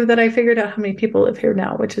tell you that I figured out how many people live here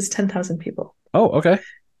now, which is 10,000 people. oh, okay.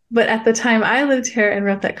 But at the time I lived here and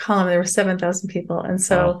wrote that column, there were 7,000 people. And Wow.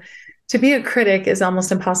 so to be a critic is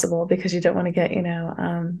almost impossible, because you don't want to get,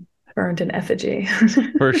 burned in effigy.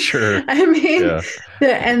 For sure. I mean,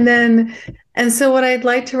 Yeah. and so what I'd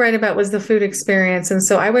like to write about was the food experience. And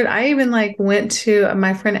so I even like went to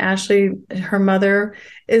my friend Ashley, her mother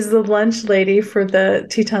is the lunch lady for the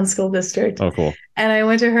Teton School District. Oh, cool. And I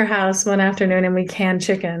went to her house one afternoon, and we canned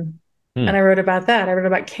chicken. Hmm. And I wrote about that. I wrote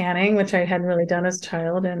about canning, which I hadn't really done as a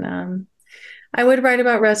child. And I would write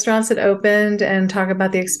about restaurants that opened and talk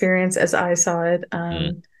about the experience as I saw it.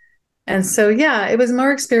 Hmm. And so, yeah, it was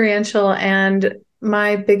more experiential. And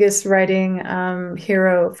my biggest writing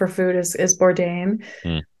hero for food is Bourdain.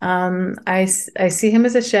 Hmm. I see him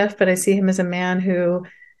as a chef, but I see him as a man who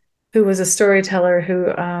was a storyteller,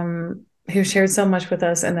 who shared so much with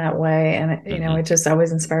us in that way. And Hmm. it just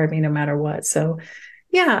always inspired me, no matter what. So,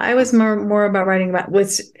 yeah, I was more about writing about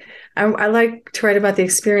which I like to write about the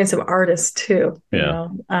experience of artists too. You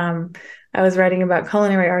know, I was writing about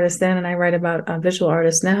culinary artists then, and I write about visual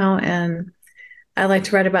artists now, and I like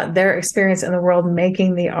to write about their experience in the world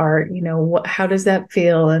making the art. You know, how does that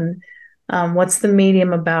feel, and what's the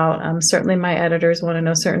medium about? Certainly, my editors want to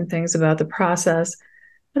know certain things about the process,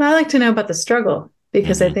 but I like to know about the struggle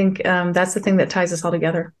because I think that's the thing that ties us all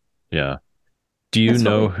together. Yeah. Do you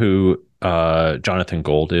know who Jonathan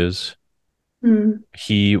Gold is?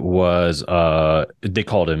 He was they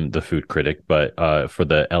called him the food critic, but for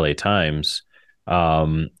the LA Times,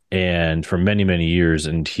 and for many, many years,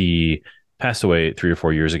 and he passed away 3 or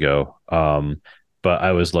 4 years ago. But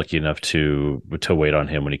I was lucky enough to wait on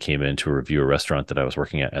him when he came in to review a restaurant that I was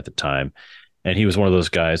working at the time. And he was one of those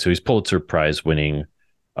guys, so he's Pulitzer Prize winning.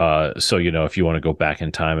 So, you know, if you want to go back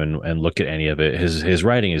in time and look at any of it, his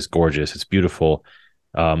writing is gorgeous. It's beautiful.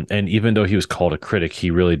 And even though he was called a critic,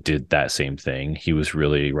 he really did that same thing. He was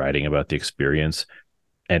really writing about the experience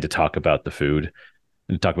and to talk about the food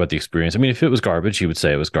and talk about the experience. I mean, if it was garbage, he would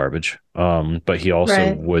say it was garbage. But he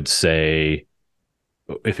also would say,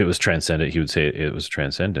 if it was transcendent, he would say it was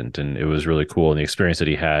transcendent. And it was really cool. And the experience that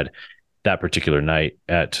he had that particular night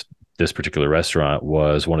at this particular restaurant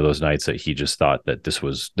was one of those nights that he just thought that this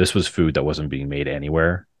was food that wasn't being made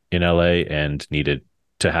anywhere in LA and needed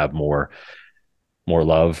to have more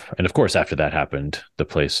love. And of course, after that happened, the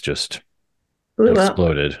place just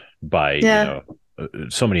exploded by, you know,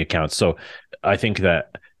 so many accounts. So I think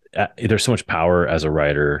that there's so much power as a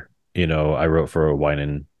writer. You know, I wrote for a wine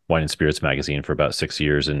and spirits magazine for about 6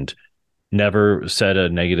 years and never said a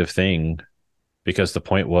negative thing because the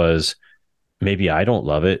point was maybe I don't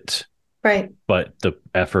love it. Right. But the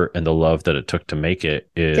effort and the love that it took to make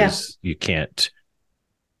it is you can't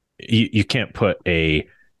put a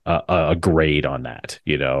grade on that,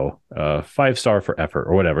 you know, 5-star for effort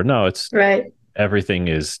or whatever. No, it's everything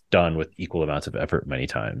is done with equal amounts of effort many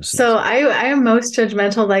times. So I am most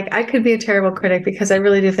judgmental. Like I could be a terrible critic because I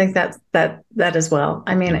really do think that as well.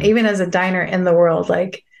 I mean, even as a diner in the world,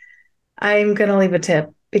 like I'm going to leave a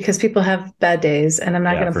tip because people have bad days and I'm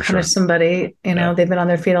not going to punish somebody, you know, they've been on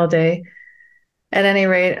their feet all day. At any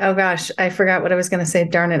rate, oh gosh, I forgot what I was going to say.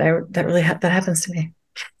 Darn it. That happens to me.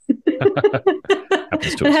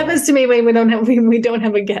 It happens to me when we don't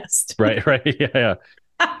have a guest. Right. Yeah.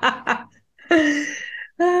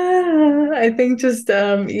 I think just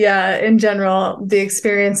in general, the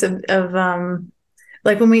experience of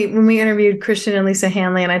like when we interviewed Christian and Lisa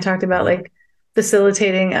Hanley, and I talked about like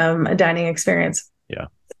facilitating a dining experience. Yeah.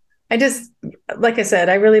 I just, like I said,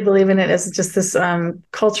 I really believe in it as just this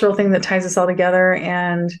cultural thing that ties us all together.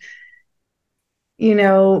 And, you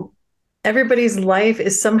know, everybody's life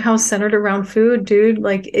is somehow centered around food, dude.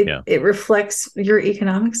 Like it reflects your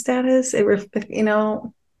economic status. It reflects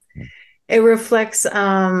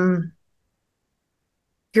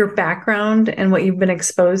your background and what you've been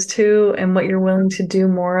exposed to and what you're willing to do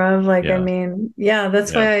more of. Like, I mean,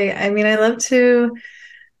 that's why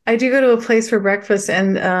I do go to a place for breakfast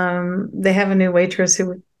and they have a new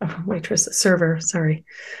server. Sorry.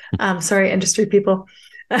 Sorry, industry people.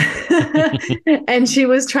 And she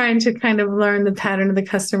was trying to kind of learn the pattern of the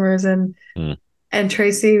customers and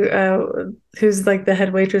Tracy, who's like the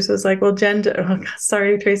head waitress, was like, well, Jenn,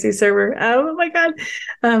 sorry, Tracy, server. Oh my God.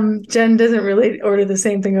 Jenn doesn't really order the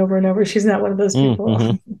same thing over and over. She's not one of those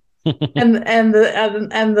people. and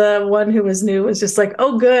the one who was new was just like,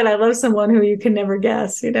 oh, good. I love someone who you can never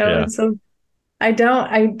guess, you know? Yeah. And so I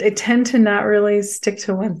tend to not really stick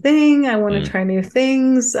to one thing. I want to try new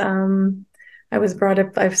things. I was brought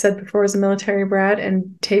up, I've said before, as a military brat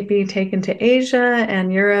and being taken to Asia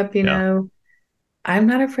and Europe, you know, I'm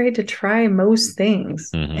not afraid to try most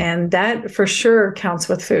things. And that for sure counts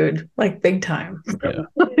with food, like big time. Yeah.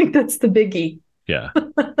 I think that's the biggie. Yeah.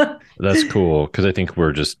 That's cool. Cause I think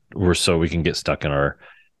we can get stuck in our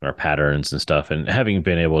patterns and stuff. And having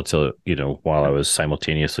been able to, you know, while I was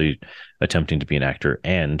simultaneously attempting to be an actor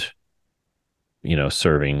and, you know,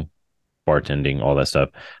 serving, bartending, all that stuff,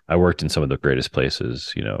 I worked in some of the greatest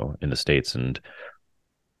places, you know, in the States. And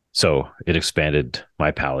so it expanded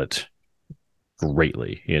my palate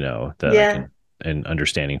greatly, you know, that I can, and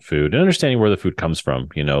understanding food and understanding where the food comes from,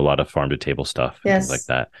 you know, a lot of farm to table stuff and things like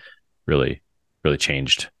that really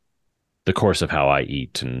changed the course of how I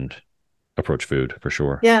eat and approach food for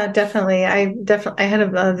sure. Yeah, definitely. I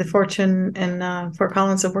had the fortune in Fort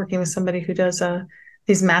Collins of working with somebody who does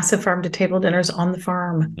these massive farm to table dinners on the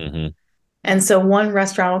farm. And so one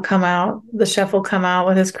restaurant will come out, the chef will come out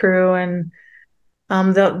with his crew, and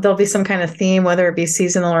there'll be some kind of theme, whether it be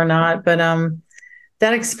seasonal or not. But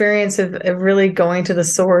that experience of really going to the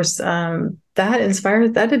source, that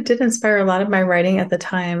it did inspire a lot of my writing at the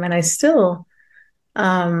time. And I still,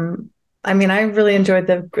 I mean, I really enjoyed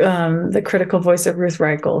the critical voice of Ruth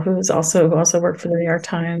Reichel, who also worked for the New York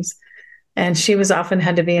Times. And she was often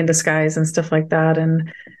had to be in disguise and stuff like that.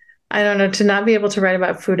 And I don't know, to not be able to write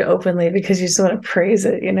about food openly because you just want to praise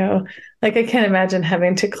it, like I can't imagine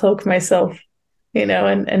having to cloak myself,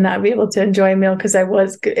 and not be able to enjoy a meal because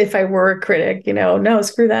if I were a critic, no,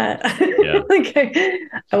 screw that. Yeah. Like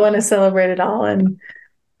I want to celebrate it all. And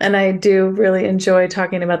I do really enjoy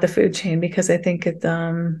talking about the food chain because I think it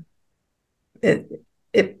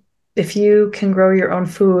if you can grow your own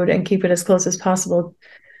food and keep it as close as possible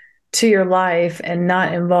to your life and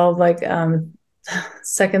not involve like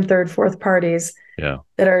second, third, fourth parties Yeah.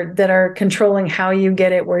 that are controlling how you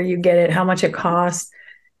get it, where you get it, how much it costs.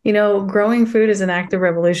 Growing food is an act of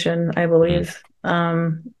revolution, I believe.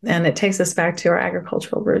 And it takes us back to our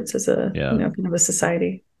agricultural roots as a kind of a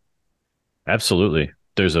society. Absolutely.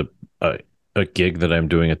 There's a gig that I'm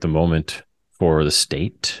doing at the moment for the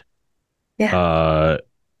state. Yeah.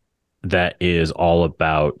 That is all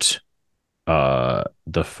about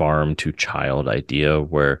the farm to child idea,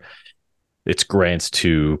 where it's grants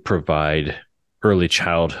to provide early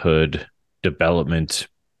childhood development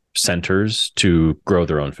centers to grow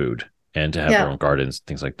their own food and to have their own gardens,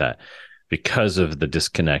 things like that. Because of the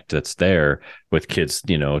disconnect that's there with kids,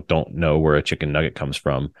 don't know where a chicken nugget comes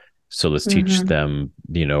from. So let's teach them,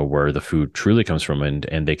 where the food truly comes from,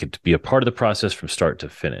 and they could be a part of the process from start to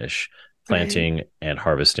finish, planting and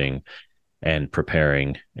harvesting and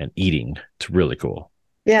preparing and eating. It's really cool.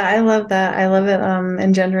 Yeah, I love that. I love it,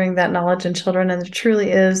 engendering that knowledge in children. And there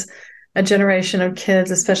truly is a generation of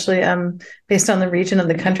kids, especially based on the region of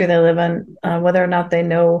the country they live in, whether or not they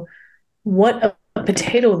know what a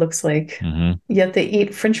potato looks like, yet they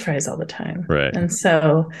eat French fries all the time. Right. And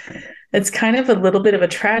so it's kind of a little bit of a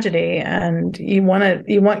tragedy. And you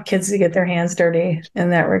want kids to get their hands dirty in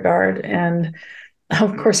that regard. And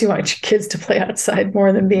of course, you want your kids to play outside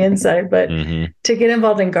more than be inside, but to get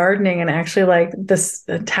involved in gardening and actually like this,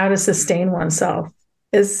 how to sustain oneself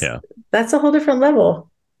that's a whole different level.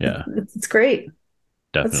 Yeah. It's great.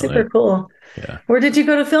 Definitely. That's super cool. Yeah. Where did you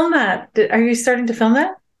go to film that? Are you starting to film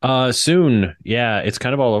that? Soon. Yeah. It's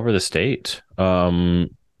kind of all over the state.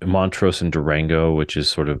 Montrose and Durango, which is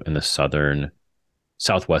sort of in the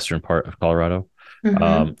southwestern part of Colorado.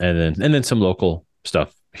 And then some local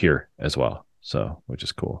stuff here as well. So, which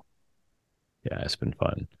is cool. Yeah, it's been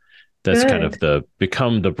fun. That's kind of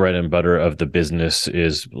become the bread and butter of the business,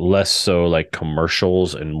 is less so like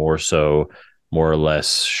commercials and more or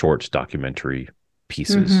less short documentary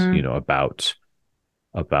pieces,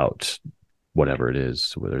 about whatever it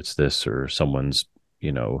is, whether it's this or someone's,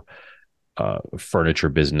 furniture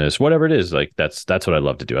business, whatever it is. Like that's what I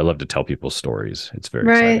love to do. I love to tell people stories. It's very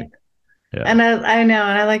exciting. Yeah. And I know,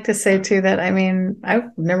 and I like to say too that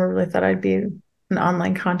I've never really thought I'd be an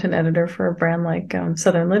online content editor for a brand like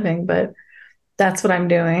Southern Living, but that's what I'm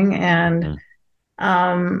doing. And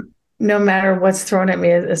no matter what's thrown at me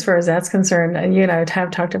as far as that's concerned, and you and I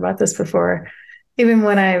have talked about this before, even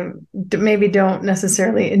when I maybe don't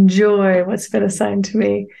necessarily enjoy what's been assigned to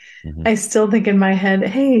me, I still think in my head,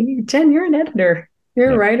 hey, Jen, you're an editor.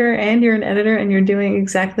 You're a writer and you're an editor, and you're doing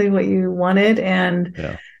exactly what you wanted. And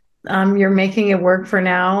you're making it work for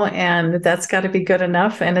now, and that's got to be good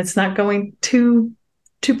enough, and it's not going too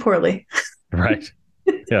poorly. Right.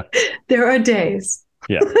 Yeah. There are days.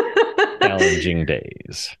 Yeah. Challenging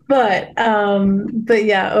days. But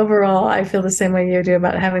yeah, overall, I feel the same way you do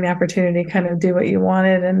about having the opportunity to kind of do what you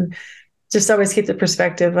wanted, and just always keep the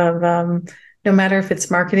perspective of no matter if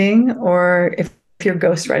it's marketing or if you're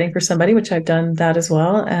ghostwriting for somebody, which I've done that as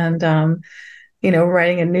well, and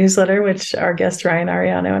writing a newsletter, which our guest Ryan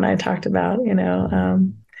Ariano and I talked about,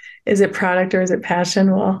 is it product or is it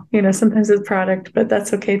passion? Well, sometimes it's product, but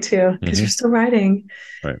that's okay too, because you're still writing,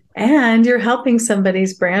 right? And you're helping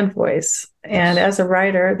somebody's brand voice. And as a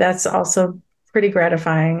writer, that's also pretty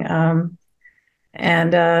gratifying.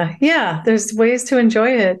 There's ways to enjoy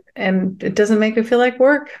it, and it doesn't make it feel like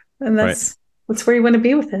work. And that's where you want to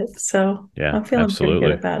be with it. So I'm feeling pretty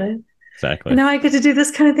good about it. Exactly. And now I get to do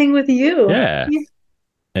this kind of thing with you. Yeah.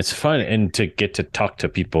 It's fun. And to get to talk to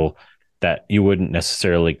people that you wouldn't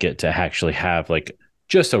necessarily get to actually have like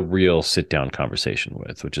just a real sit down conversation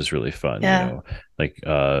with, which is really fun. Yeah. Like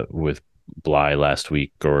with Bly last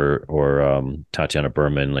week or Tatiana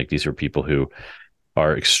Berman, like these are people who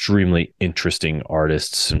are extremely interesting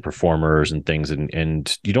artists and performers and things.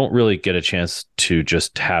 And you don't really get a chance to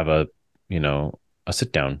just have a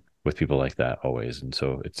sit down with people like that always. And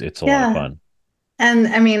so it's a lot of fun. And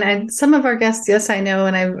I mean, some of our guests, yes, I know,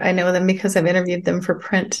 and I know them because I've interviewed them for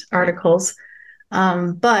print articles.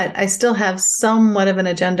 But I still have somewhat of an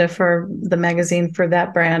agenda for the magazine for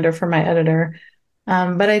that brand or for my editor.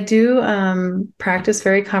 But I do practice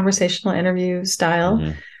very conversational interview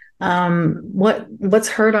style. What's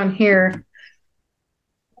heard on here,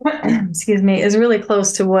 excuse me, is really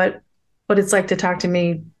close to what it's like to talk to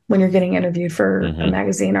me when you're getting interviewed for a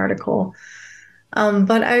magazine article.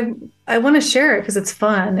 But I want to share it because it's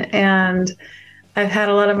fun. And I've had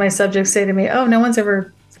a lot of my subjects say to me, "Oh, no one's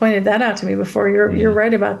ever pointed that out to me before. You're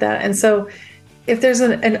right about that." And so if there's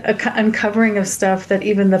an uncovering of stuff that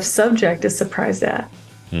even the subject is surprised at,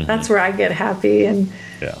 that's where I get happy. And,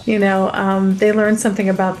 they learn something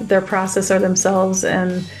about their process or themselves.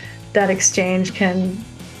 And that exchange can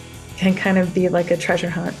kind of be like a treasure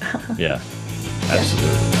hunt. Yeah,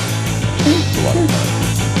 absolutely. It's a lot of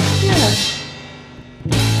fun. Yeah.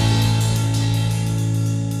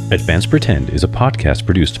 Advanced Pretend is a podcast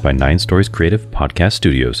produced by 9 Stories Creative Podcast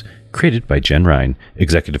Studios, created by Jenn Rein,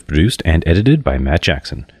 executive produced and edited by Matt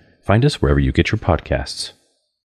Jackson. Find us wherever you get your podcasts.